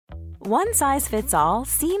One size fits all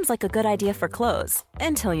seems like a good idea for clothes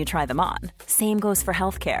until you try them on. Same goes for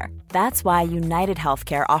healthcare. That's why United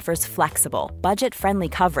Healthcare offers flexible, budget-friendly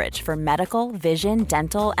coverage for medical, vision,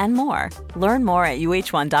 dental, and more. Learn more at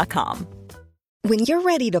uh1.com. When you're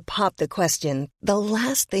ready to pop the question, the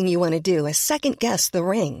last thing you want to do is second-guess the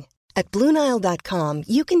ring. At BlueNile.com,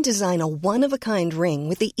 you can design a one-of-a-kind ring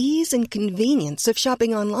with the ease and convenience of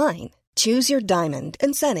shopping online. Choose your diamond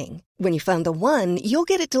and setting. When you find the one, you'll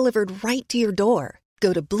get it delivered right to your door.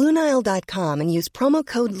 Go to BlueNile.com and use promo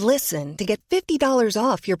code LISTEN to get $50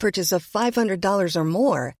 off your purchase of $500 or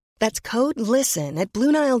more. That's code LISTEN at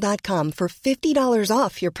BlueNile.com for $50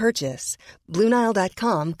 off your purchase.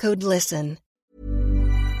 BlueNile.com, code LISTEN.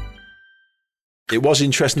 It was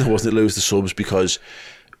interesting, wasn't it, lose the subs, because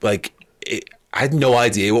I had no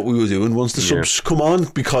idea what we were doing once the subs come on,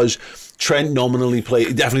 because Trent nominally played.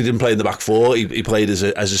 He definitely didn't play in the back four. He played as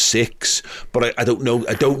a six, but I don't know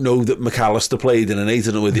that McAllister played in an eight.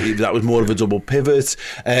 I don't know whether that was more of a double pivot.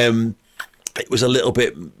 It was a little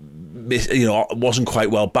bit, it wasn't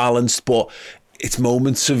quite well balanced, but it's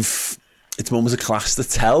moments of class to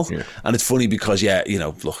tell. Yeah. And it's funny because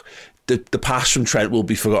look. The pass from Trent will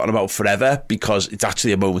be forgotten about forever because it's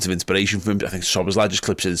actually a moment of inspiration for him. I think Soberslide just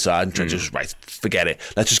clips it inside and Trent just, right, forget it.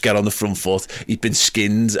 Let's just get on the front foot. He'd been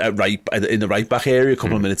skinned in the right back area a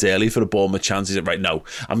couple of minutes early for a Bournemouth chance. He's like, right, no,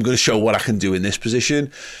 I'm going to show what I can do in this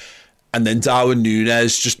position. And then Darwin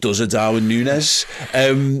Nunez just does a Darwin Nunez.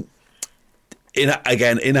 In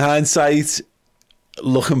hindsight,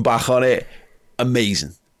 looking back on it,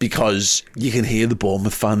 amazing. Because you can hear the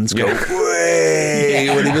Bournemouth fans go, way,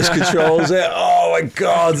 when he miscontrols it. Oh my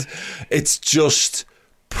God. It's just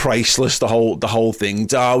priceless, the whole thing.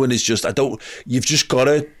 Darwin is just, you've just got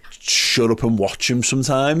to shut up and watch him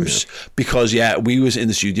sometimes. Yeah. Because, we was in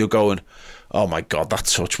the studio going, oh my God, that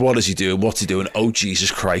touch. What is he doing? What's he doing? Oh, Jesus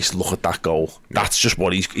Christ, look at that goal. That's just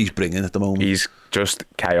what he's bringing at the moment. He's just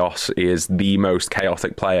chaos. He is the most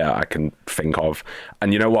chaotic player I can think of.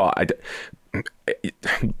 And you know what?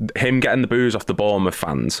 Him getting the boos off the Bournemouth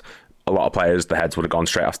fans, a lot of players, the heads would have gone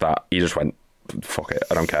straight off that. He just went, fuck it,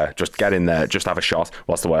 I don't care, just get in there, just have a shot.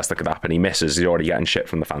 What's the worst that could happen? He misses. He's already getting shit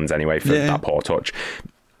from the fans anyway for that poor touch.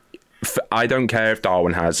 I don't care if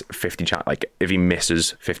Darwin has 50 if he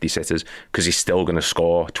misses 50 sitters, because he's still going to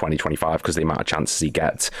score 20-25 because the amount of chances he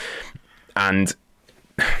gets. And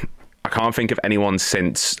I can't think of anyone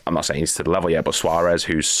since, I'm not saying he's to the level yet, but Suarez,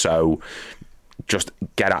 who's so just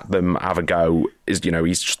get at them, have a go, he's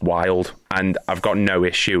just wild. And I've got no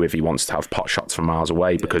issue if he wants to have pot shots from miles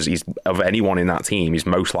away, because he's, of anyone in that team, he's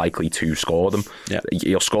most likely to score them. Yeah.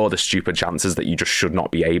 He'll score the stupid chances that you just should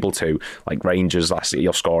not be able to. Like Rangers last year,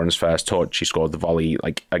 he'll score on his first touch. He scored the volley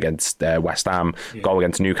against West Ham, goal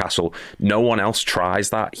against Newcastle. No one else tries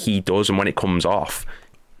that. He does, and when it comes off,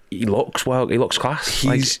 he looks class.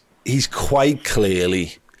 He's quite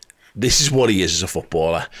clearly, this is what he is as a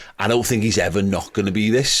footballer. I don't think he's ever not going to be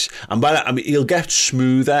this. And by that, he'll get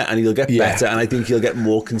smoother and he'll get better, and I think he'll get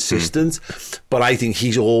more consistent. But I think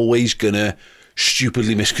he's always going to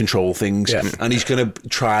stupidly miscontrol things, and he's going to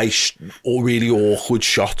try really awkward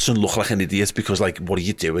shots and look like an idiot because, what are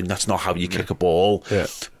you doing? That's not how you kick a ball. Yeah.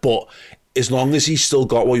 But as long as he's still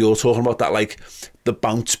got what you're talking about, that the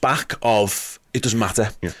bounce back of, it doesn't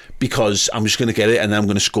matter because I'm just going to get it and then I'm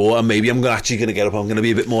going to score, and maybe I'm actually going to get up. I'm going to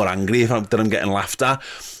be a bit more angry that I'm getting laughed at.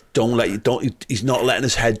 He's not letting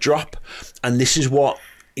his head drop, and this is what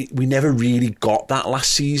we never really got that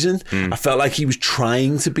last season. I felt like he was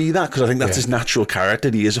trying to be that because I think that's his natural character.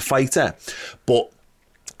 He is a fighter, but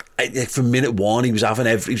from minute one he was having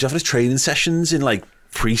his training sessions in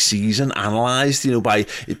pre-season analysed, by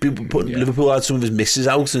people putting Liverpool had some of his misses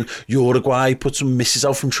out, and Uruguay put some misses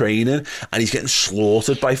out from training, and he's getting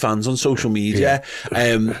slaughtered by fans on social media.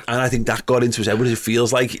 And I think that got into his head. But it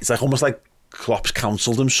feels like it's almost like Klopp's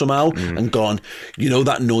counselled him somehow and gone,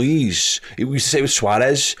 that noise. We used to say with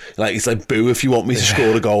Suarez, it's like boo if you want me to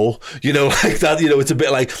score a goal. Like that. It's a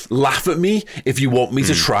bit like laugh at me if you want me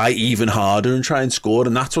to try even harder and try and score.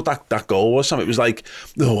 And that's what that goal was. It was like,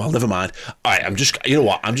 oh well, never mind. All right, I'm just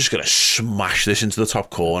going to smash this into the top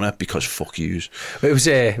corner because fuck yous. It was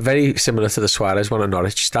very similar to the Suarez one at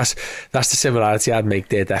Norwich. That's the similarity I'd make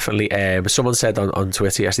there, definitely. Someone said on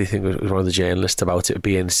Twitter, I think it was one of the journalists, about it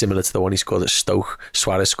being similar to the one he scored at Stoke.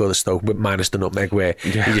 Suarez scored at Stoke with minus the nutmeg, where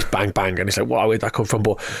he just bang and it's like, wow, where'd that come from?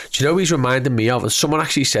 But do you know who he's reminding me of? And someone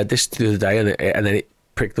actually said this the other day, and then it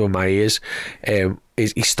pricked up in my ears.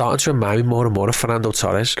 He's starting to remind me more and more of Fernando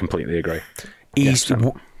Torres. Completely agree.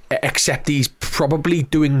 Except he's probably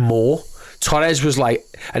doing more. Torres was like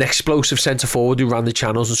an explosive centre forward who ran the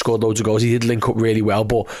channels and scored loads of goals. He did link up really well,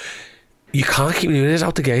 but you can't keep Nunez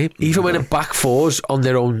out the game. Even when in back fours on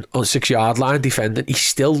their own on 6-yard line defending, he's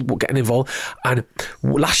still getting involved. And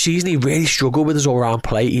last season he really struggled with his all-round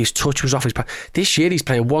play. His touch was off his back. This year he's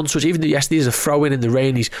playing one touch. Even though yesterday there's a throw in the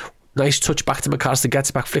rain, he's nice touch back to McAllister,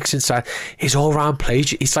 gets it back, flicks inside. His all-round play,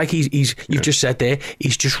 it's like he's you've just said there,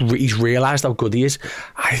 he's realised how good he is.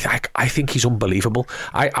 I think he's unbelievable.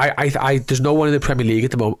 There's no one in the Premier League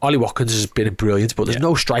at the moment. Ollie Watkins has been brilliant, but there's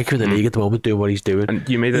no striker in the league at the moment doing what he's doing. And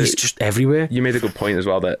he's just everywhere. You made a good point as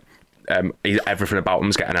well that everything about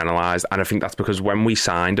him's getting analysed, and I think that's because when we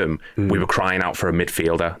signed him, we were crying out for a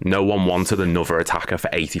midfielder. No one wanted another attacker for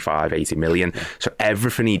 80 million. So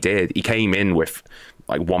everything he did, he came in with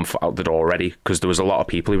like one foot out the door already, because there was a lot of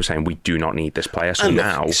people who were saying we do not need this player. So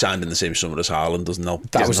now he signed in the same summer as Haaland, doesn't know.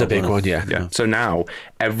 That was the big one, yeah. So now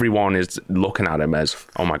everyone is looking at him as,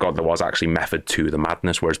 oh my god, there was actually method to the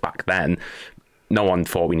madness. Whereas back then, no one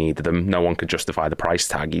thought we needed him. No one could justify the price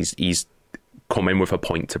tag. He's come in with a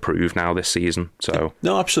point to prove now this season. So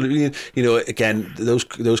no, absolutely. You know, again, those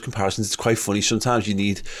comparisons, it's quite funny. Sometimes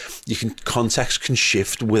context can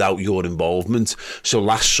shift without your involvement. So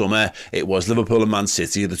last summer it was Liverpool and Man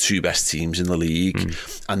City are the two best teams in the league,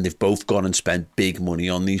 and they've both gone and spent big money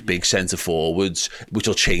on these big centre forwards, which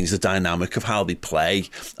will change the dynamic of how they play.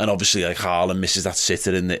 And obviously, like Haaland misses that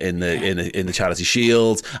sitter in the Charity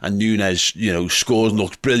Shield, and Nunez, you know, scores and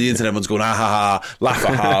looks brilliant, and everyone's going, laugh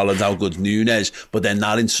at Haaland, how good's Nunez? But then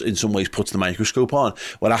that in some ways puts the microscope on.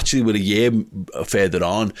 Well, actually, we're a year further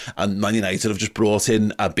on, and Man United have just brought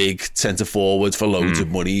in a big centre forward for loads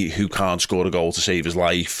of money who can't score a goal to save his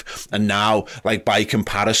life. And now, like, by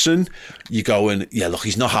comparison, you're going, yeah, look,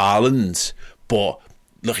 he's not Haaland, but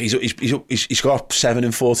look, he's got 7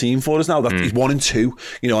 and 14 for us now. He's 1 and 2.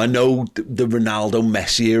 You know, I know the Ronaldo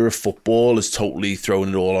Messi era of football has totally thrown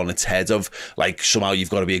it all on its head of, like, somehow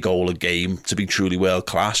you've got to be a goal a game to be truly world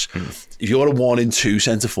class. If you're a 1 and 2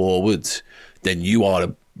 centre forward, then you are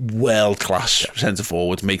a world class centre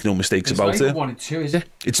forward. Make no mistakes about it. 1 and 2, is it?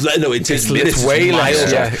 It's way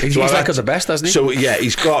less. Yeah, he's so like at the best, hasn't he? So yeah,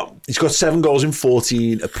 he's got 7 goals in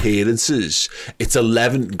 14 appearances. It's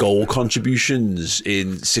 11 goal contributions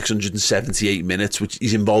in 678 minutes, which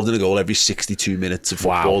he's involved in a goal every 62 minutes of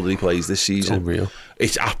football that he plays this season. It's unreal.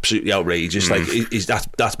 It's absolutely outrageous. Like,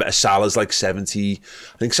 that's better. Salah's like 70.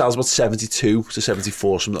 I think Salah's about 72 to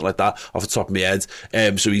 74, something like that, off the top of my head.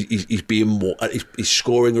 So he's being more. He's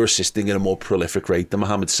scoring or assisting at a more prolific rate than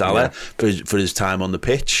Mohamed Salah for his time on the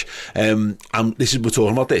pitch. And we're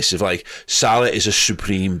talking about this. If like Salah is a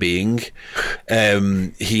supreme being,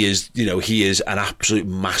 he is an absolute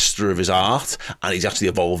master of his art, and he's actually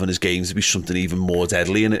evolving his game to be something even more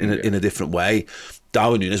deadly in a different way.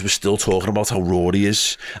 Darwin Nunez was still talking about how raw he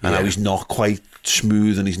is and how he's not quite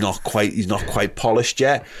smooth and he's not quite polished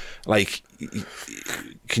yet. Like,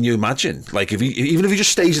 can you imagine? Like, even if he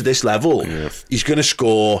just stays at this level, he's going to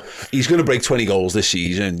score. He's going to break 20 goals this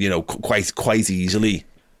season, you know, quite easily.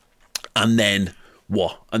 And then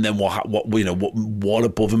what? And then what? You know, what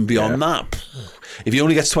above and beyond that? If he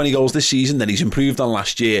only gets 20 goals this season, then he's improved on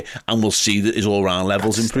last year, and we'll see that his all-round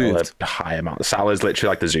levels improved. A high amount. Salah's literally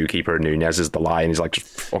like the zookeeper, and Nunez is the lion. He's like, just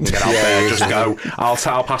fucking get out there, just go. I'll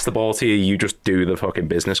pass the ball to you. You just do the fucking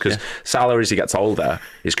business. Because Salah, as he gets older,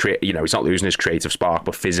 he's not losing his creative spark,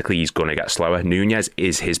 but physically he's going to get slower. Nunez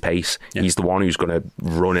is his pace. He's the one who's going to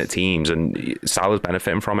run at teams, and Salah's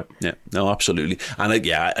benefiting from it. Yeah, no, absolutely. And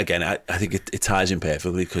again, I think it ties in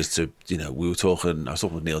perfectly because I was talking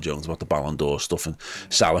with Neil Jones about the Ballon d'Or stuff, and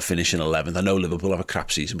Salah finishing 11th. I know Liverpool have a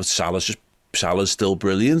crap season, but Salah's still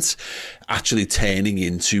brilliant, actually turning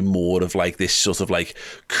into more of like this sort of like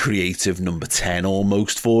creative number 10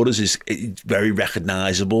 almost for us. Is very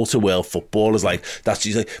recognisable to world footballers. Like,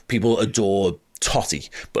 people adore Totti,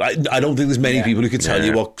 but I don't think there's many people who could tell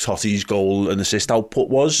you what Totti's goal and assist output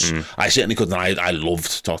was. I certainly couldn't. I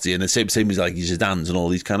loved Totti, and the same as like Zidane's and all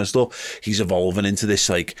these kind of stuff. He's evolving into this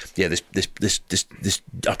this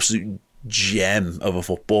absolute gem of a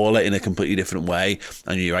footballer in a completely different way.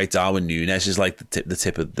 And you're right, Darwin Nunez is like the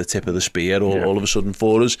tip of the spear all of a sudden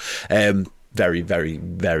for us. Very, very,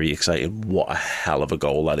 very exciting. What a hell of a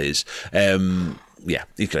goal that is. Yeah,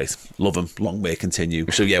 he's great. Love him. Long may it continue.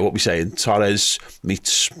 So yeah, what we saying? Torres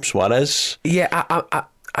meets Suarez. Yeah,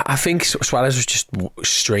 I think Suarez was just a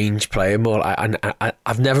strange player more.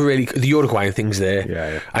 I've never really... The Uruguayan thing's there.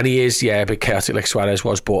 Yeah. And he is, a bit chaotic like Suarez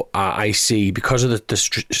was, but I see, because of the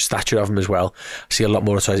stature of him as well, I see a lot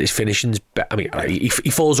more of Suarez. His finishing's... he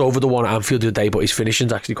falls over the one at Anfield the other day, but his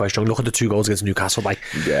finishing's actually quite strong. Look at the 2 goals against Newcastle.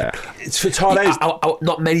 It's for Torres.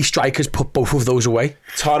 Not many strikers put both of those away.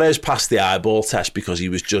 Torres passed the eyeball test because he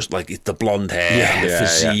was just like the blonde hair and the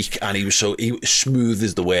physique, and he was smooth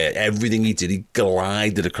as the word. Everything he did, he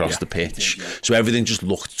glided across the pitch, so everything just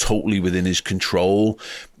looked totally within his control.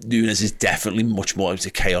 Nunez is definitely much more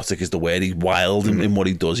chaotic, is the word. He's wild in what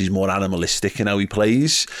he does. He's more animalistic in how he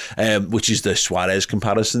plays, which is the Suarez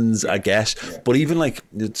comparisons, I guess. But even like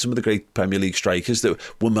some of the great Premier League strikers that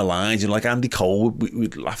were maligned, like Andy Cole,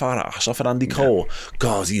 we'd laugh our ass off at Andy Cole.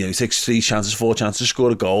 God, he takes 4 chances to score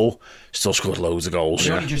a goal, still scored loads of goals. He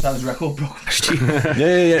just had his record broke.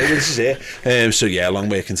 This is it. So a long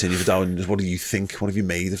way to continue for Darwin. What do you think? What have you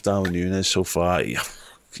made of Darwin Nunez so far?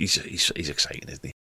 He's exciting, isn't he?